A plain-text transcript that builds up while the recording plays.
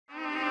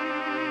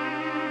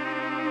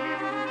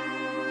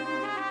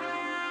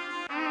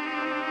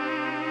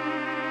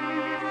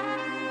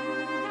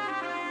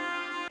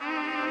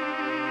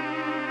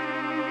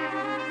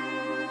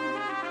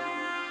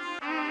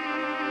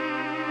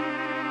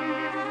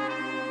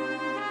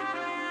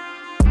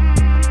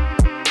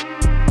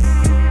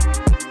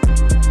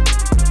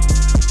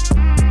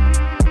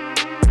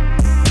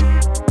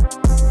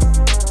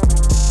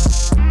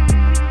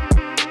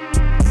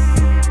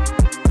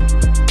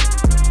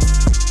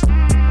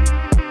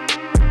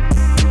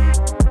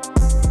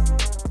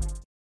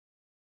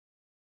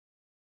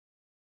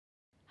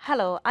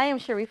Hello, I am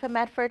Sharifa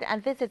Medford,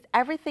 and this is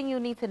everything you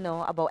need to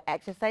know about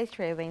Exercise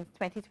Tradewinds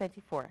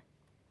 2024.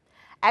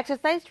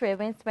 Exercise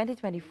Tradewinds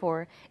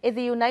 2024 is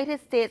a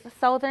United States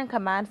Southern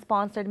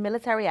Command-sponsored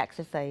military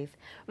exercise,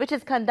 which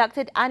is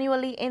conducted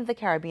annually in the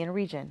Caribbean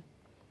region.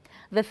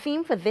 The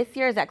theme for this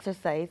year's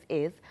exercise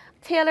is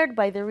Tailored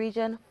by the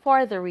Region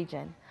for the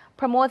Region,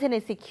 promoting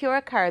a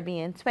secure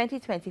Caribbean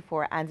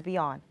 2024 and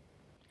beyond.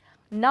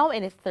 Now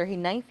in its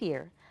 39th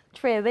year,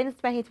 Tradewinds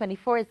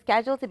 2024 is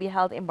scheduled to be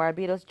held in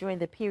Barbados during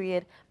the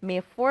period May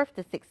 4th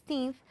to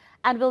 16th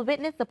and will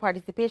witness the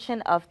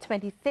participation of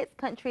 26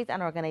 countries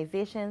and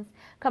organizations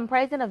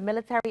comprising of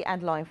military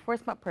and law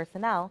enforcement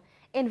personnel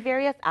in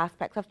various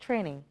aspects of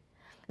training.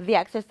 The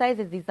exercise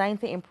is designed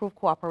to improve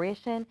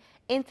cooperation,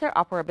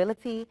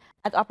 interoperability,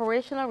 and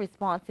operational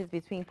responses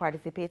between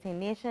participating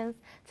nations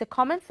to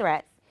common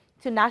threats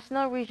to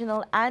national,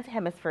 regional, and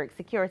hemispheric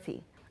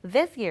security.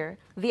 This year,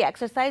 the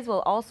exercise will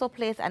also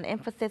place an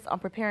emphasis on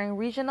preparing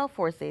regional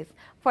forces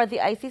for the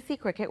ICC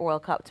Cricket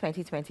World Cup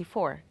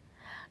 2024.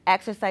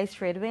 Exercise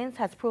Tradewinds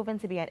has proven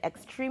to be an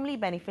extremely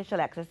beneficial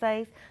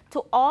exercise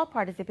to all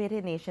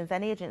participating nations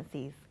and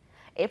agencies.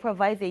 It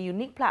provides a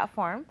unique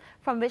platform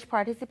from which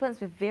participants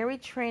with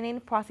varied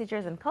training,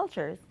 procedures, and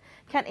cultures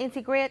can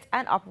integrate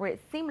and operate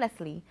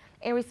seamlessly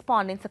in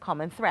responding to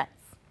common threats.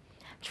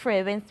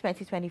 Tradewinds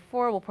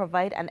 2024 will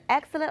provide an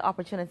excellent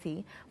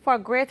opportunity for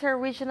greater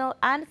regional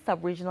and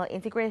sub-regional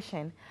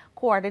integration,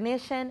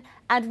 coordination,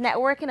 and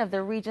networking of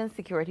the region's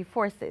security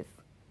forces.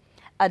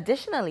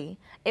 Additionally,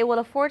 it will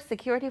afford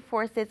security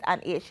forces and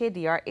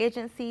HADR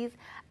agencies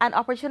an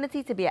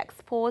opportunity to be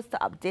exposed to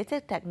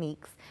updated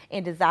techniques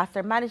in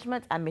disaster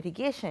management and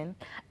mitigation,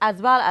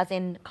 as well as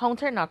in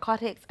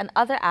counter-narcotics and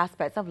other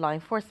aspects of law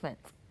enforcement.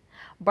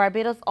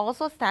 Barbados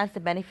also stands to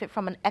benefit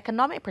from an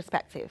economic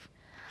perspective.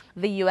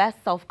 The US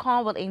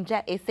SOUTHCOM will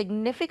inject a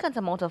significant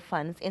amount of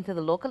funds into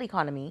the local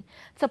economy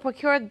to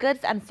procure goods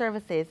and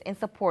services in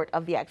support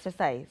of the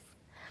exercise.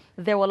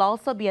 There will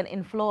also be an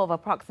inflow of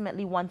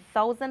approximately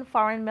 1,000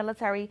 foreign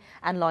military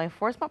and law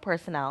enforcement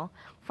personnel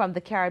from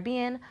the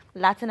Caribbean,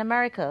 Latin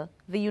America,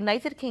 the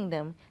United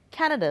Kingdom,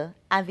 Canada,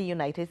 and the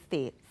United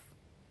States.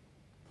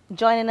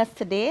 Joining us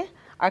today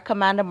are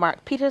Commander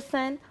Mark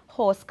Peterson,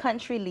 host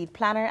country lead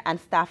planner and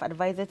staff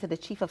advisor to the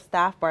Chief of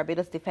Staff,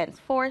 Barbados Defense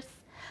Force,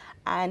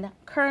 and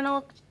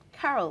Colonel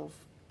Charles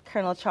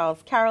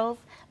Karels,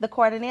 the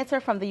coordinator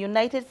from the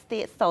United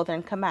States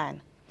Southern Command.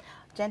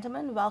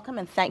 Gentlemen, welcome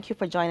and thank you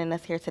for joining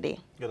us here today.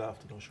 Good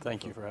afternoon.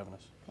 Thank you for having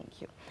us.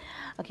 Thank you.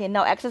 Okay,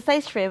 now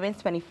Exercise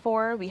Tradewinds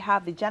 24, we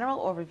have the general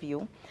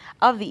overview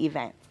of the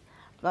event,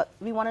 but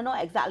we want to know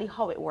exactly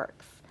how it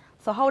works.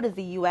 So how does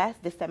the U.S.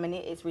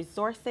 disseminate its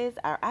resources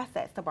or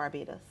assets to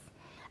Barbados,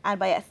 and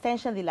by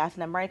extension the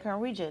Latin American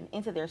region,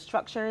 into their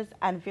structures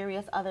and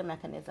various other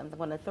mechanisms? I'm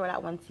going to throw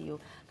that one to you,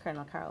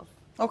 Colonel Karels.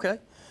 Okay,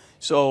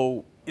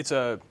 so it's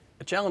a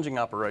challenging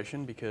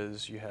operation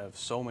because you have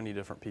so many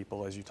different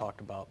people, as you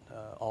talked about,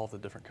 all the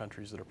different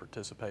countries that are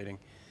participating.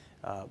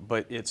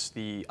 But it's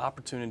the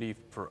opportunity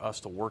for us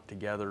to work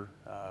together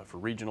for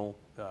regional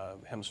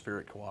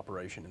hemispheric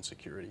cooperation and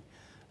security.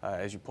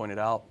 As you pointed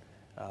out,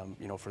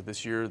 for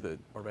this year, the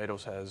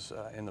Barbados has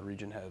in the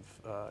region have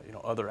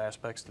other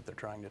aspects that they're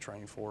trying to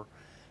train for.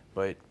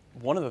 But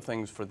one of the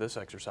things for this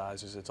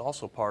exercise is it's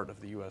also part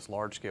of the U.S.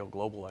 large-scale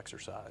global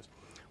exercise,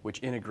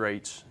 which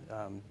integrates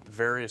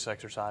various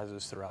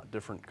exercises throughout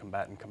different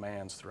combatant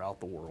commands throughout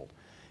the world.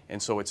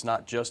 And so it's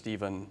not just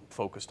even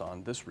focused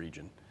on this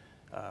region,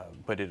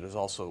 but it is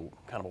also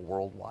kind of a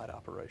worldwide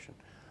operation.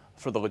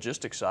 For the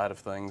logistics side of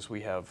things,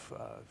 we have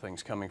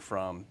things coming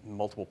from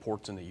multiple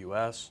ports in the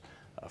U.S.,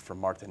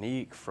 from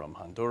Martinique, from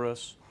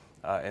Honduras,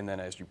 and then,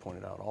 as you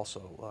pointed out,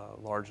 also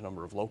a large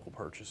number of local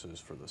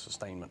purchases for the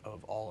sustainment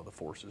of all of the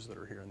forces that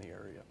are here in the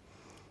area.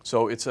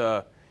 So it's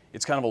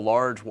kind of a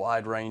large,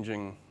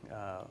 wide-ranging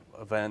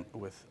event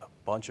with a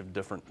bunch of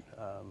different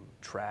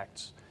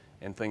tracts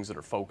and things that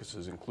are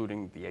focuses,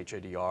 including the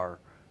HADR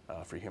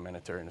for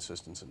humanitarian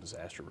assistance and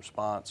disaster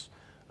response,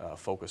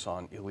 focus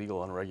on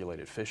illegal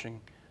unregulated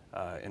fishing,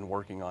 and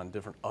working on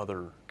different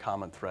other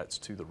common threats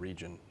to the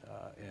region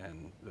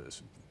and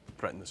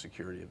threaten the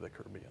security of the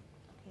Caribbean.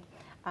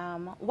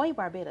 Okay. Why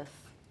Barbados?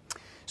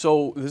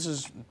 So this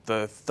is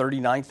the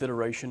 39th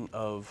iteration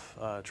of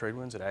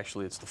Tradewinds.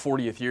 It's the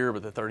 40th year,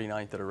 but the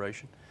 39th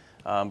iteration.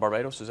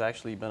 Barbados has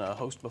actually been a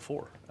host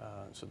before,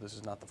 so this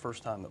is not the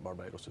first time that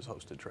Barbados has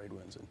hosted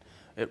Tradewinds. And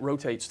it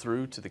rotates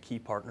through to the key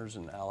partners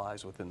and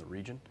allies within the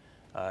region,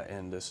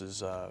 and this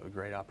is a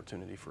great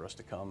opportunity for us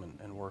to come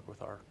and work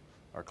with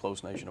our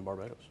close nation of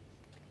Barbados.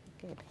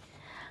 Good.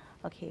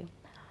 Okay.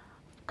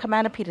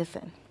 Commander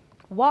Peterson,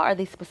 what are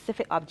the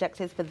specific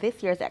objectives for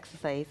this year's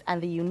exercise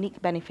and the unique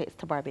benefits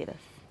to Barbados?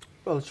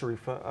 Well,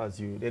 Sharifa,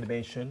 as you did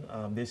mention,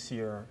 this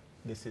year,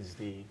 this is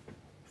the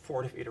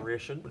 40th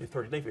iteration, the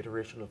 39th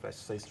iteration of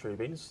Exercise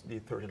Tradewinds, the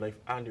 39th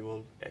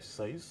annual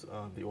exercise.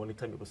 The only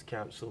time it was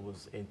canceled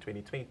was in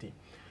 2020.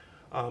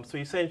 So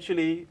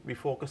essentially, we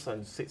focus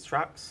on 6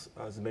 tracks,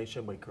 as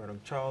mentioned by Colonel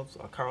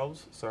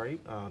Karels,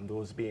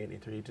 those being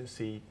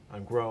interagency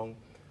and ground,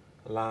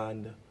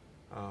 land,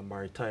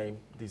 maritime,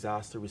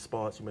 disaster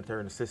response,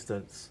 humanitarian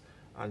assistance,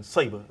 and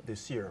cyber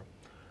this year.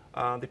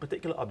 The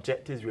particular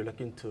objectives we're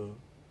looking to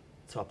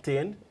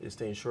obtain is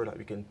to ensure that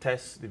we can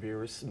test the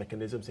various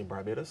mechanisms in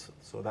Barbados.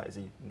 So that is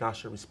a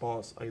national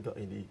response either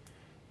in the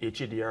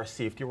HADR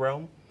safety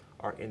realm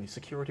or in the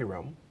security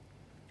realm.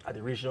 At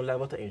the regional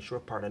level, to ensure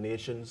partner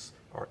nations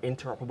are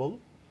interoperable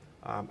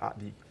at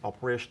the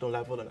operational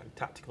level and at the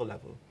tactical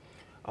level.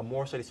 And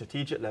more so at the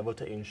strategic level,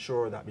 to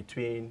ensure that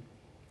between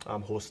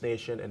host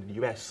nation and the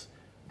US,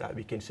 that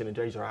we can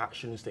synergize our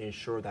actions to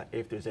ensure that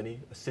if there's any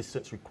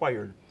assistance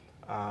required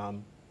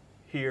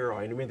here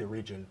or anywhere in the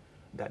region,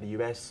 that the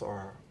US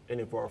or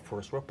any of our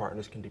first world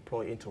partners can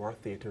deploy into our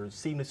theaters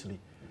seamlessly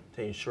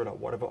to ensure that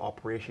whatever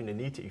operation they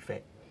need to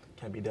effect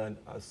can be done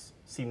as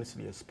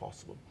seamlessly as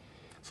possible.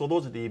 So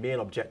those are the main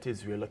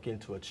objectives we're looking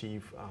to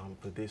achieve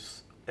for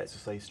this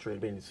Exercise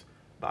Tradewinds.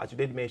 But as you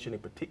did mention in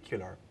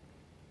particular,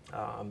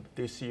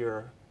 this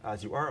year,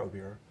 as you are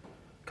aware,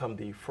 come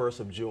the 1st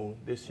of June,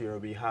 this year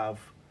we have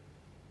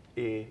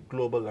a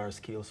global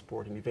large-scale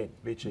sporting event,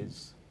 which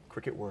is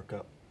Cricket World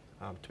Cup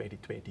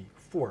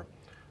 2024.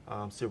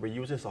 So we're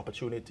using this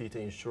opportunity to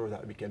ensure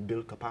that we can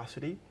build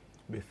capacity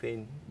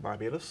within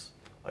Barbados,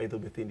 either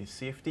within the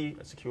safety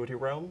and security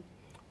realm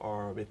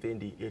or within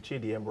the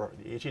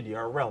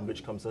HADR realm,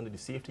 which comes under the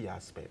safety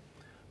aspect,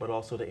 but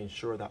also to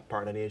ensure that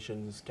partner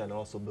nations can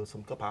also build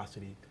some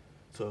capacity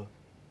to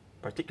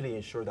particularly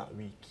ensure that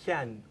we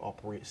can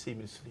operate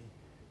seamlessly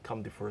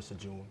come the 1st of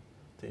June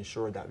to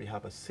ensure that we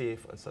have a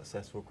safe and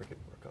successful Cricket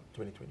World Cup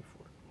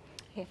 2024.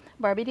 Okay.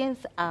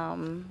 Barbadians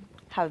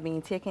have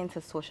been taken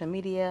to social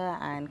media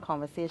and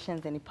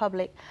conversations in the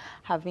public,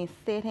 have been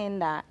stating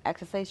that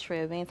Exercise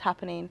Tradewinds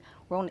happening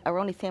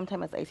around the same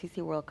time as ICC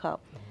World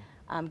Cup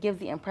gives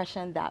the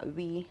impression that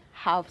we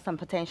have some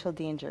potential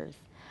dangers.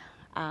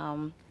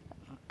 Kind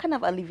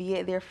of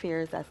alleviate their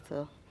fears as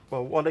to...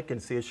 Well, what I can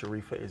say,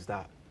 Sharifa, is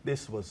that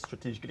this was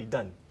strategically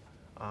done.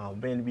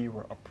 When we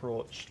were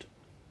approached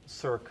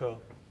circa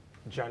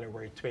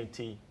January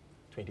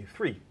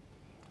 2023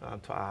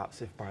 to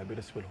ask if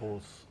Barbados will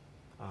host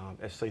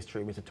Exercise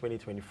Tradewinds in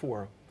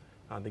 2024,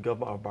 the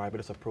government of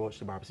Barbados approached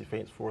the Barbados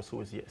Defense Force, who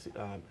was the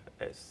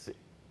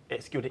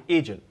executive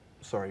agent,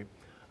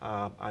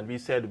 and we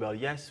said, well,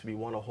 yes, we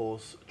want to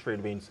host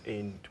Tradewinds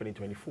in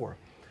 2024.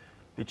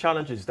 The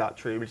challenge is that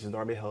Tradewinds is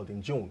normally held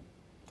in June,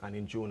 and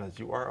in June, as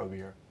you are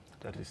aware,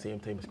 that at the same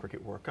time as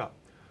Cricket World Cup.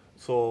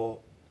 So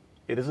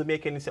it doesn't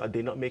make any sense, or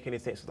did not make any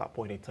sense at that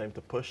point in time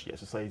to push the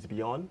exercise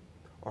beyond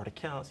or to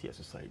cancel the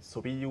exercise. So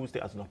we used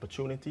it as an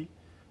opportunity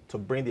to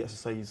bring the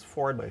exercise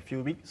forward by a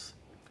few weeks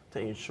to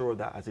ensure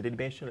that, as I did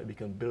mention, that we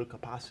can build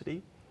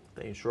capacity,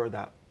 to ensure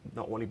that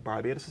not only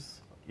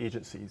Barbados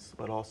agencies,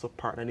 but also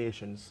partner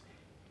nations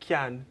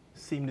can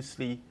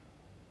seamlessly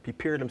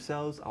prepare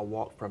themselves and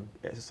walk from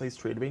Exercise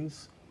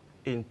Tradewinds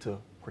into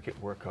Cricket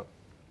World Cup,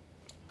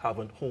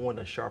 having honed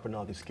and sharpened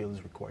all the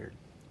skills required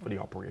for the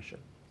operation.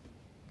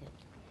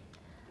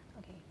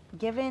 Okay.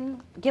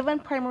 Given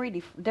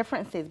primary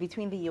differences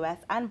between the US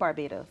and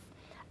Barbados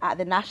at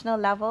the national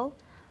level,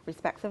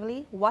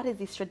 respectively, what is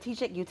the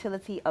strategic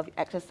utility of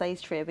Exercise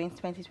Tradewinds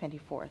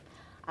 2024?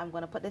 I'm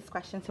going to put this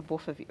question to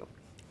both of you.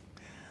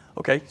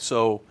 Okay,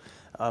 so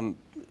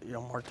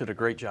Mark did a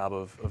great job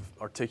of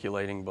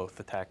articulating both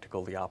the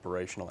tactical, the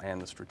operational,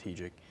 and the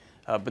strategic.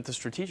 But the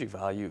strategic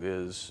value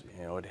is,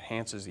 it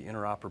enhances the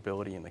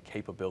interoperability and the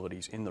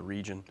capabilities in the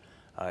region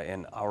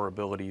and our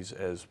abilities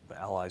as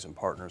allies and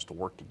partners to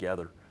work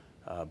together,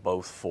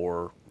 both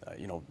for,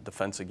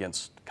 defense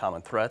against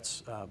common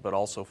threats, but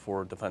also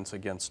for defense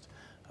against,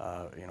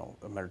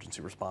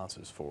 emergency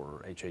responses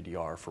for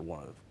HADR for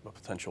a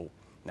potential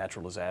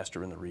natural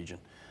disaster in the region.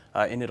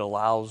 And it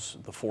allows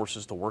the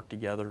forces to work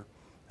together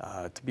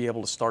to be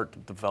able to start to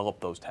develop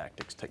those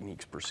tactics,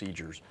 techniques,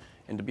 procedures,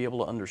 and to be able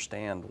to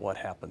understand what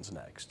happens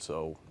next.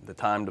 So the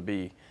time to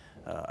be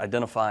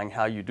identifying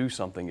how you do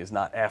something is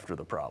not after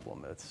the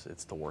problem,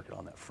 it's to work it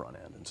on that front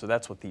end. And so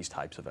that's what these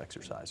types of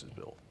exercises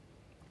build.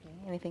 Okay.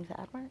 Anything to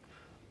add, Mark?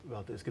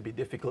 Well, this could be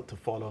difficult to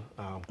follow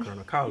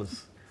Colonel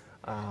Karels.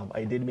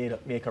 I did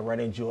make a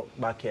running joke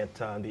back at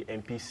the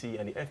MPC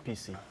and the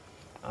FPC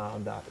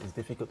that is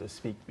difficult to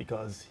speak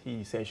because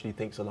he essentially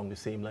thinks along the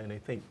same line, I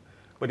think.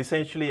 But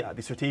essentially, at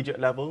the strategic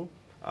level,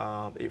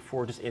 it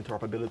forges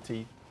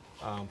interoperability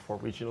for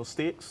regional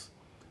states.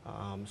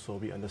 So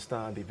we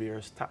understand the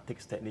various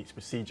tactics, techniques,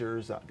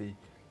 procedures at the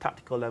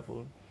tactical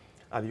level.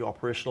 At the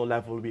operational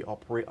level, we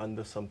operate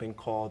under something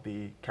called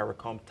the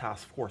CARICOM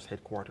Task Force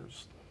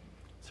Headquarters.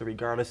 So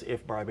regardless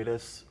if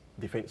Barbados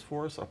Defense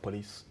Force or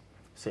Police,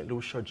 St.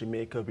 Lucia,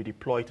 Jamaica, we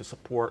deploy to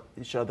support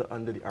each other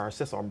under the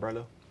RSS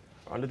umbrella,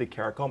 under the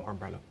CARICOM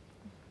umbrella.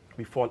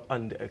 We fall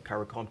under a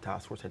CARICOM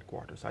Task Force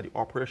Headquarters. At the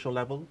operational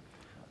level,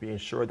 we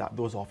ensure that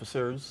those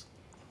officers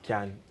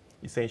can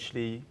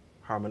essentially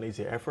harmonize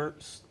their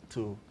efforts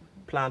to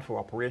plan for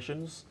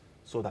operations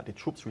so that the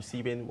troops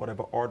receiving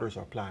whatever orders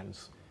or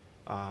plans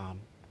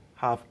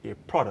have a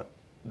product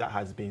that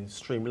has been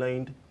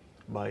streamlined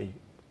by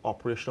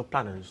operational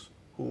planners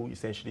who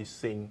essentially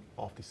sing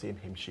off the same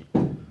hymn sheet.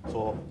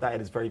 So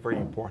that is very, very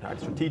important. At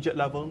the strategic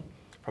level,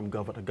 from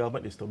government to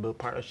government, is to build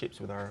partnerships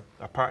with our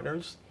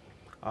partners.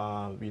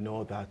 We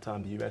know that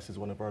the US is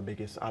one of our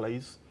biggest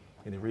allies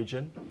in the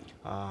region.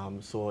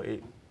 So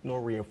it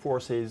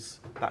reinforces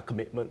that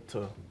commitment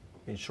to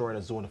ensuring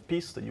a zone of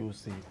peace, to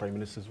use the Prime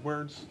Minister's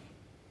words,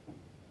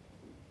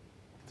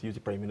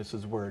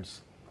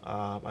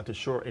 and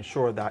to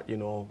ensure that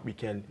we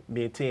can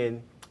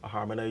maintain a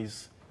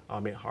harmonized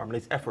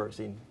efforts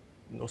in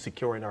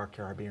securing our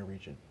Caribbean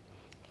region.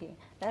 Okay,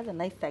 that's a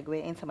nice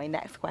segue into my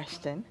next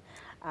question.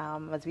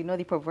 As we know,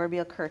 the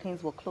proverbial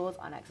curtains will close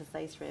on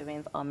Exercise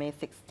Tradewinds on May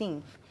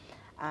 16th.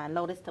 And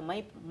loudest to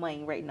my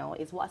mind right now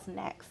is what's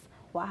next?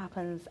 What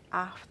happens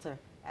after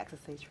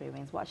Exercise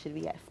Tradewinds? What should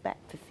we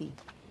expect to see?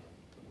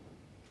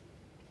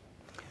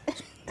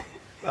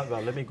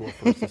 Well, let me go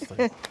first this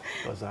time,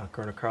 because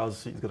Colonel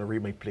Karels is going to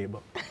read my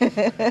playbook.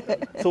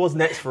 So what's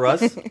next for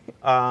us?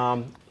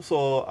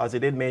 So as I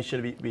did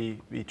mention,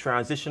 we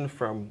transitioned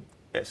from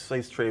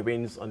Exercise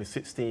Tradewinds on the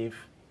 16th,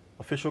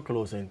 official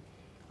closing,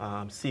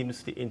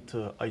 seamlessly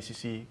into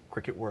ICC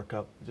Cricket World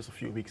Cup just a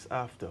few weeks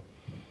after.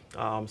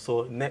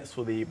 So next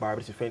for the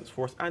Barbados Defence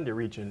Force and the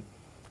region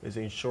is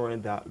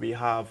ensuring that we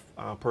have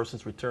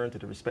persons return to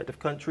the respective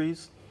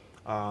countries,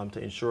 to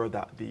ensure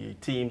that the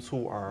teams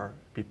who are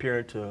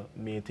prepared to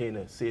maintain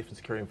a safe and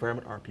secure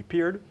environment are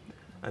prepared,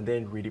 and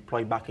then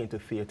redeploy back into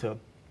theatre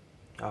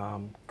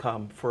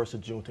come 1st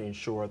of June to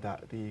ensure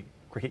that the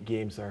cricket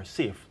games are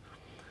safe.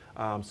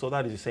 So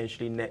that is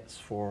essentially next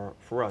for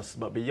us.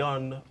 But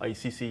beyond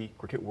ICC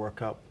Cricket World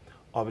Cup,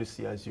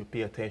 obviously as you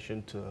pay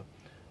attention to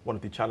one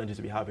of the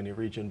challenges we have in the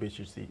region, which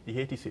is the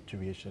Haiti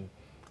situation,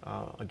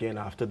 again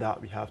after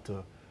that we have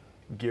to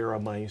gear our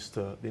minds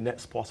to the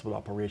next possible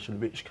operation,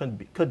 which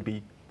could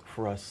be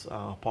for us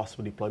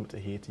possible deployment to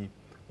Haiti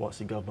once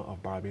the government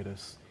of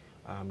Barbados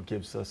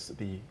gives us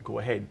the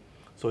go-ahead.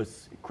 So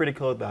it's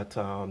critical that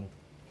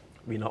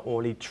we not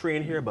only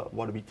train here, but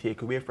what we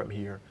take away from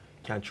here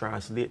can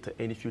translate to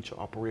any future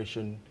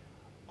operation,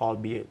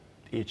 albeit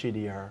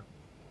HADR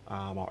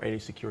or any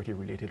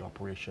security-related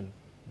operation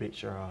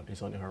which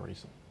is on the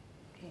horizon.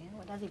 Okay,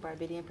 what does the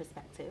Barbadian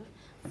perspective?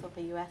 So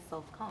for US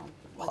SOUTHCOM?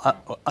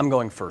 Well, I'm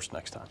going first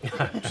next time.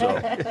 So,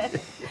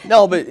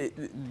 no, but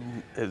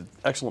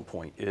excellent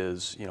point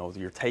is,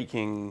 you're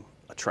taking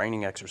a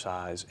training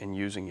exercise and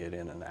using it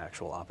in an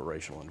actual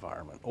operational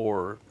environment,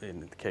 or in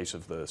the case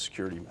of the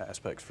security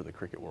aspects for the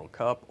Cricket World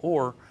Cup,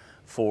 or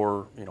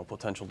for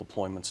potential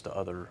deployments to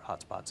other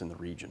hotspots in the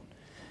region.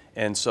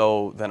 And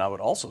so then I would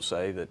also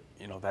say that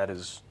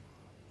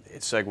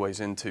it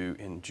segues into,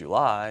 in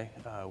July,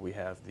 we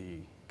have the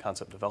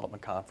Concept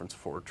Development Conference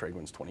for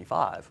Tradewinds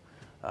 25,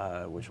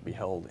 which will be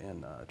held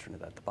in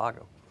Trinidad and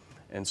Tobago.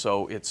 And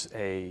so it's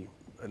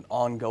an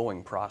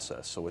ongoing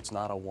process, so it's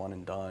not a one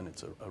and done,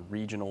 it's a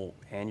regional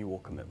annual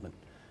commitment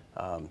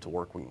to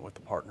working with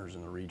the partners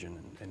in the region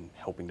and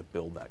helping to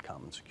build that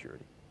common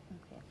security.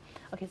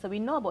 Okay, so we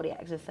know about the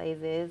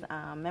exercises.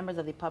 Members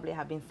of the public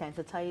have been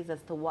sensitized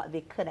as to what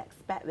they could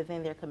expect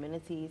within their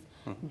communities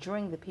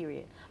during the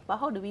period. But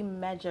how do we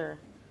measure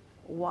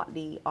what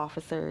the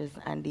officers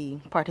and the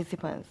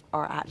participants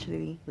are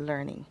actually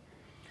learning?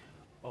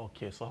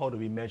 Okay, so how do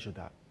we measure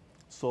that?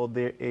 So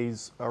there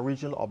is a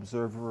regional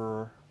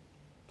observer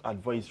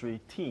advisory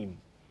team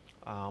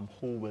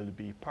who will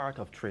be part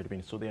of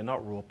Tradewinds. So they're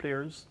not role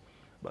players,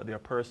 but they're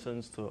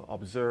persons to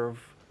observe,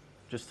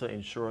 just to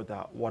ensure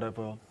that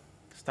whatever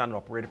standard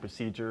operating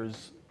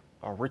procedures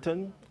are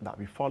written, that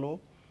we follow.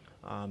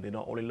 They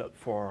not only look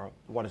for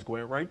what is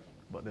going right,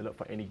 but they look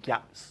for any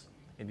gaps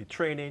in the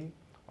training,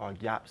 or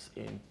gaps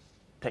in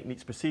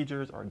techniques,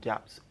 procedures, or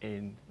gaps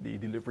in the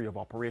delivery of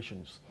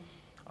operations.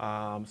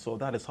 So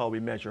that is how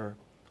we measure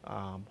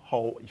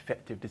how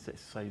effective this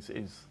exercise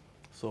is.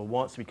 So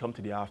once we come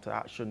to the after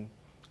action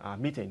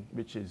meeting,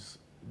 which is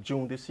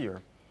June this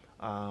year,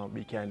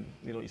 we can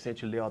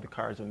essentially lay out the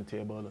cards on the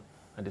table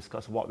and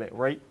discuss what went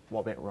right,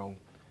 what went wrong.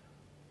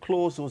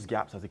 Close those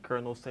gaps, as the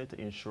Colonel said, to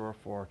ensure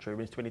for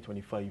Tradewinds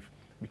 2025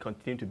 we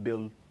continue to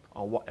build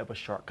on whatever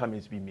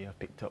shortcomings we may have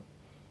picked up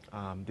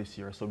this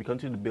year. So we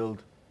continue to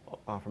build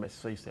from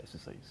exercise to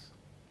exercise.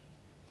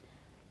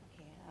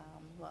 Okay,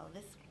 well,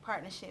 this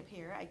partnership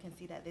here, I can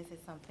see that this is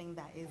something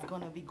that is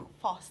going to be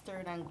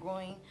fostered and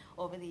growing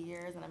over the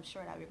years, and I'm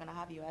sure that we're going to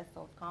have US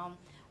SOUTHCOM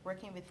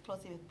working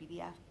closely with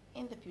BDF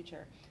in the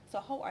future. So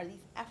how are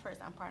these efforts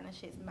and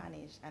partnerships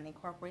managed and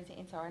incorporated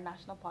into our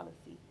national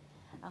policy,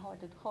 and how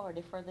are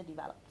they further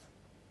developed?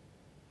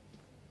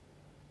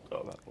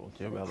 Oh,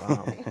 okay, well,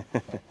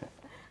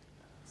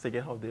 so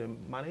again, how they're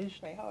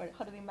managed? Right,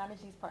 how do we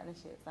manage these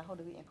partnerships, and how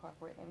do we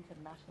incorporate them into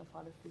the national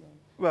policy?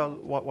 Well,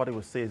 what I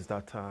would say is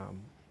that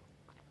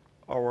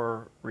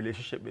our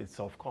relationship with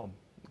SOUTHCOM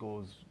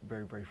goes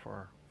very, very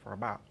far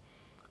back.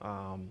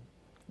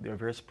 There are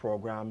various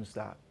programs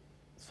that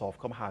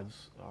SOUTHCOM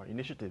has,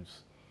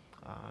 initiatives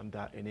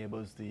that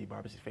enables the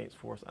Barbados Defence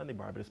Force and the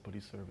Barbados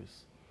Police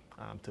Service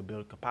to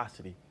build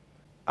capacity.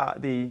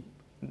 At the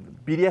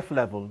BDF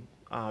level,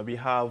 we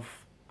have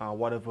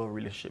whatever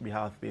relationship we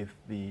have with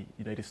the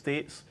United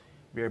States.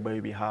 whereby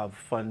we have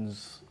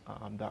funds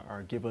that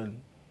are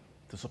given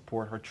to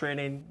support her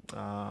training.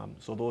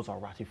 So those are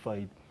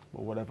ratified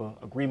with whatever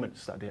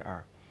agreements that they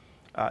are.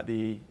 At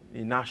the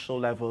national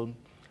level,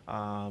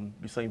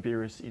 we sign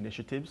various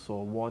initiatives. So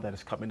one that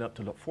is coming up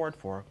to look forward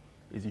for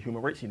is the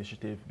Human Rights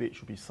Initiative,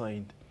 which will be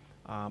signed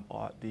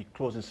at the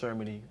closing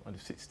ceremony on the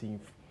 16th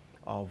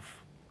of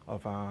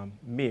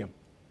May.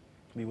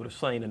 We would have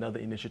signed another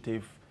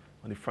initiative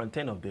on the front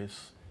end of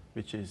this,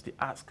 which is the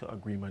ASCA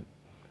agreement,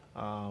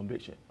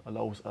 which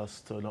allows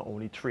us to not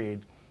only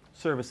trade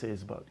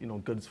services, but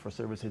goods for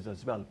services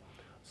as well.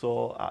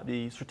 So at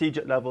the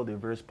strategic level, there are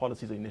various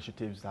policies and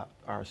initiatives that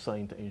are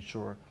signed to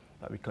ensure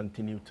that we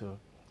continue to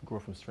grow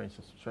from strength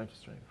to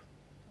strength.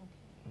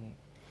 Okay.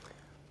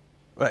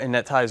 Well, and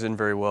that ties in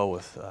very well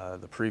with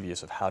the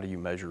previous of how do you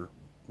measure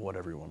what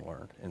everyone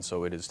learned. And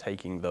so it is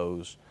taking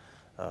those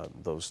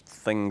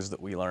things that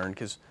we learned,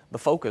 because the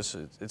focus,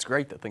 it's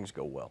great that things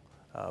go well,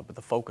 but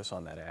the focus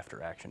on that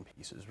after action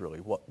piece is really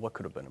what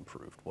could have been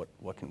improved,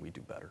 what can we do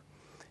better.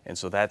 And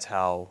so that's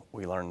how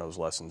we learn those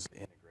lessons,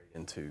 integrate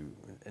into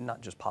and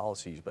not just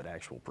policies, but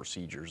actual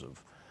procedures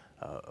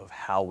of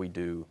how we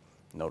do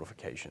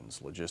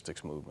notifications,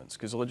 logistics movements,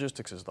 because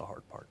logistics is the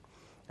hard part.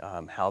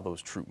 How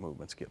those troop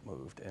movements get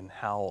moved and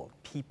how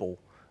people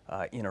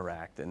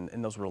interact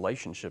and those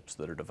relationships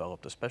that are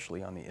developed,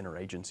 especially on the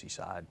interagency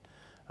side,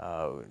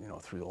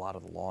 through a lot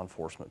of the law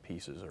enforcement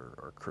pieces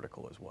are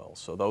critical as well.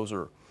 So those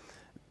are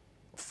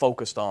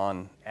focused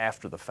on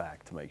after the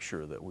fact to make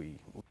sure that we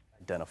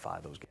identify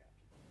those gap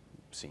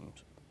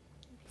seams.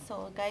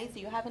 So guys,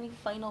 do you have any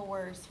final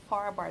words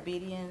for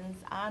Barbadians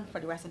and for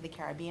the rest of the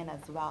Caribbean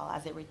as well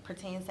as it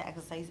pertains to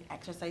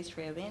Exercise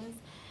Tradewinds?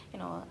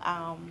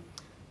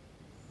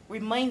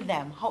 Remind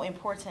them how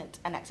important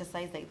an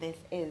exercise like this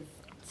is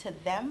to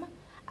them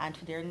and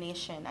to their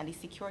nation and the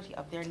security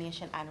of their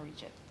nation and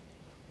region.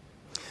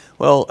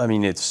 Well, I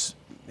mean, it's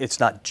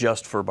not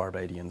just for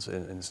Barbadians,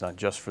 and it's not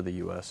just for the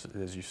U.S.,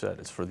 as you said,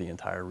 it's for the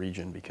entire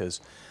region,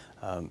 because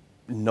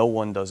no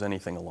one does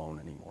anything alone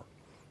anymore.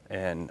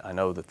 And I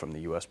know that from the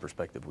U.S.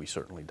 perspective, we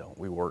certainly don't.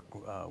 We work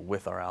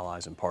with our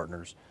allies and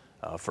partners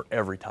for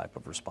every type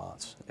of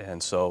response.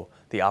 And so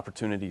the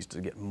opportunities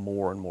to get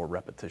more and more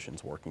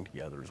repetitions working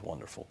together is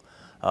wonderful.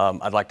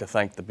 I'd like to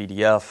thank the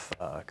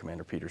BDF,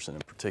 Commander Peterson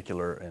in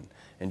particular,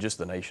 and just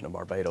the nation of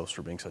Barbados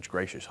for being such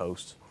gracious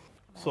hosts.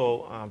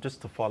 So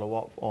just to follow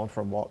up on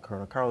from what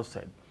Colonel Karels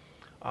said,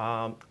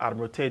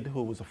 Admiral Tidd,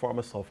 who was a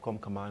former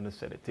SOUTHCOM commander,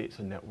 said it takes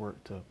a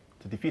network to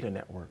defeat a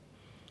network.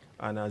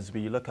 And as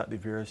we look at the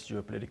various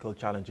geopolitical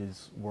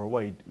challenges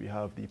worldwide, we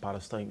have the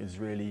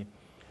Palestine-Israeli,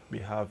 we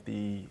have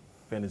the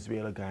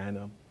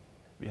Venezuela-Guyana,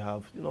 we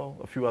have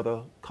a few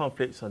other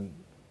conflicts and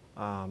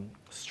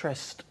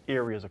stressed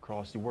areas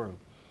across the world.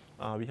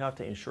 We have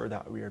to ensure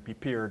that we are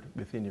prepared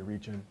within the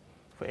region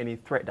for any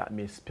threat that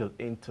may spill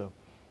into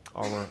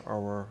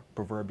our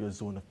proverbial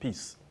zone of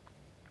peace.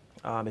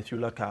 If you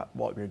look at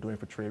what we're doing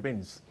for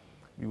Tradewinds,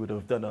 we would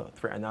have done a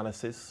threat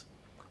analysis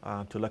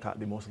to look at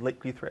the most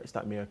likely threats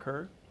that may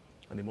occur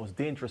and the most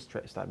dangerous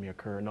threats that may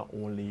occur, not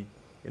only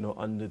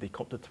under the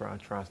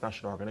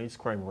transnational organized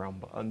crime realm,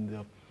 but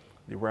under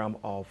the realm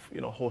of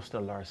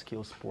hosting a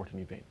large-scale sporting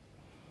event.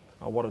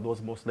 One of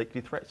those most likely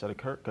threats that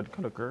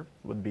could occur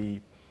would be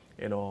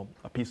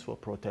a peaceful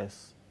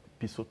protest,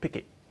 peaceful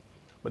picket.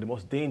 But the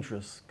most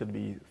dangerous could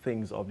be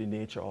things of the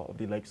nature of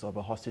the likes of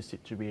a hostage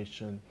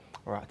situation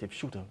or active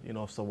shooter,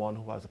 someone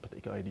who has a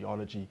particular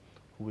ideology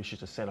who wishes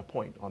to send a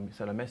point or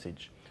send a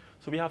message.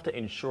 So we have to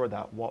ensure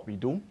that what we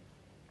do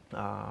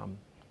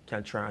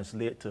can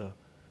translate to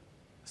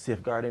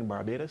safeguarding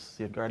Barbados,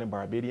 safeguarding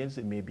Barbadians.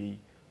 It may be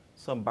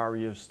some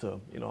barriers to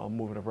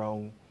moving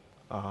around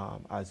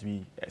as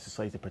we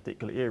exercise in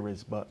particular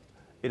areas, but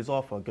it is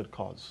all for a good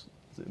cause.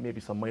 So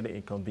maybe some minor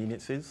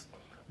inconveniences,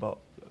 but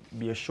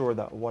be assured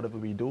that whatever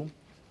we do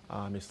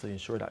is to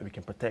ensure that we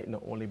can protect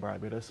not only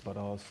Barbados, but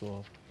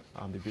also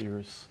the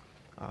various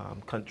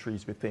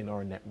countries within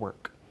our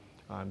network,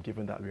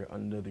 given that we are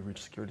under the Regional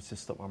Security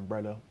System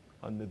umbrella,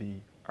 under the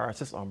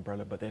RSS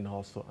umbrella, but then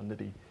also under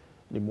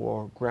the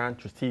more grand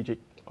strategic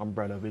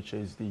umbrella, which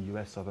is the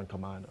US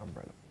SOUTHCOM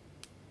umbrella.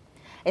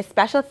 A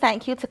special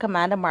thank you to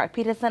Commander Mark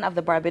Peterson of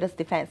the Barbados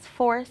Defense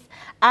Force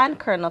and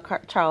Colonel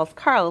Charles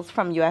Karels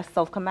from US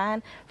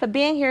SOUTHCOM for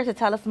being here to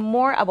tell us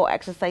more about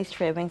Exercise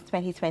Tradewinds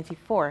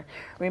 2024.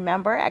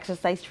 Remember,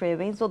 Exercise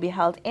Tradewinds will be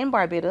held in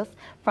Barbados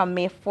from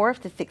May 4th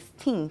to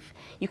 16th.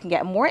 You can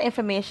get more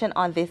information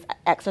on this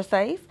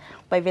exercise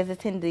by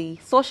visiting the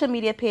social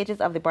media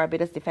pages of the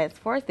Barbados Defense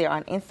Force. They're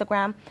on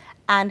Instagram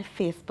and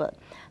Facebook.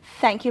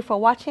 Thank you for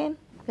watching.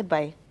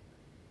 Goodbye.